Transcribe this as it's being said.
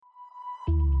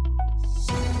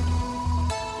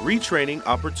Retraining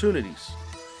opportunities.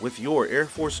 With your Air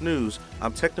Force News,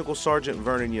 I'm Technical Sergeant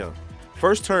Vernon Young.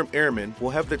 First-term airmen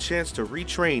will have the chance to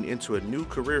retrain into a new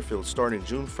career field starting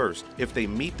June 1st if they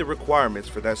meet the requirements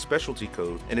for that specialty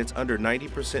code and it's under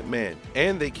 90% manned,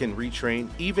 and they can retrain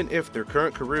even if their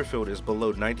current career field is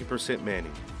below 90%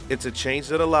 manning. It's a change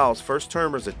that allows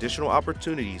first-termers additional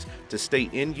opportunities to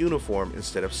stay in uniform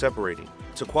instead of separating.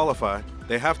 To qualify,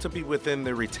 they have to be within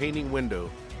their retaining window,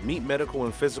 meet medical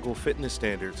and physical fitness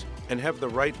standards, and have the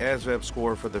right ASVAB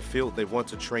score for the field they want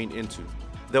to train into.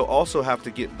 They'll also have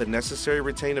to get the necessary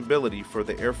retainability for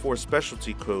the Air Force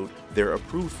specialty code they're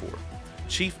approved for.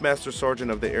 Chief Master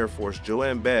Sergeant of the Air Force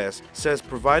Joanne Bass says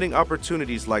providing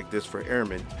opportunities like this for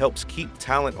airmen helps keep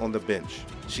talent on the bench.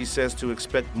 She says to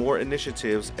expect more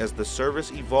initiatives as the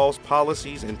service evolves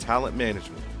policies and talent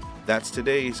management. That's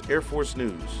today's Air Force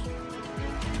News.